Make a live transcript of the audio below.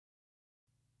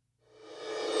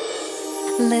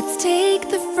Let's take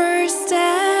the first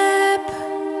step.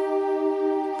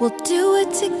 We'll do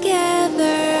it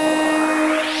together.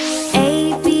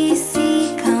 A, B,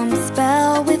 C, come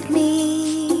spell with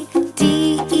me.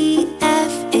 D, E,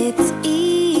 F, it's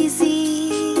easy.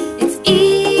 It's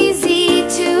easy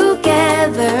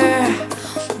together.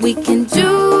 We can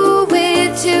do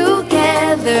it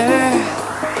together.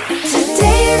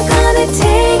 Today you're gonna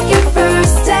take your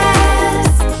first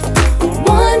steps,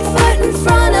 one foot in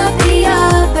front of the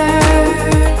other.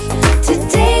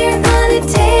 Today you're gonna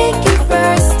take your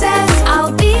first steps.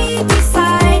 I'll be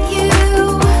beside you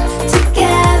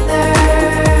together.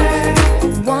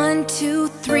 1, 2,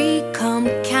 3, come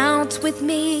count with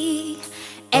me.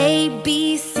 A,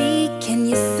 B, C, can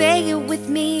you say it with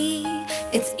me?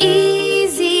 It's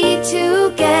easy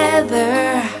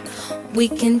together. We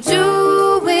can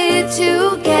do it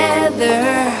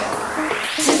together.